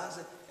relax,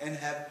 and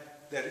have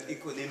that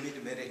equanimity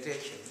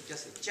meditation.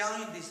 Just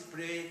join this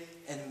prayer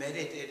and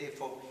meditate it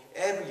for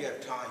every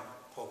time,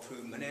 for a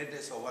few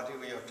minutes or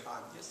whatever your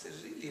time. Just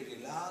really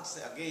relax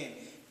again.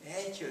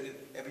 Naturally,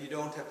 if you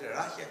don't have to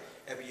rush it,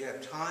 if you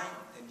have time,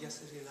 then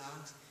just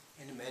relax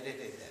and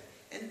meditate that.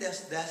 And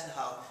that's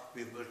how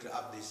we built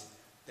up this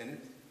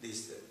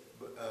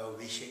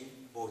wishing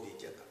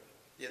bodhicitta.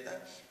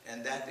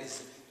 And that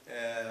is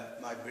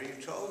my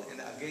brief talk.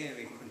 And again,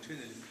 we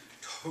continue to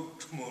talk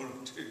tomorrow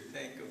too.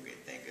 Thank you. Okay.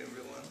 Thank you,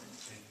 everyone.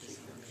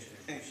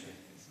 Thank you.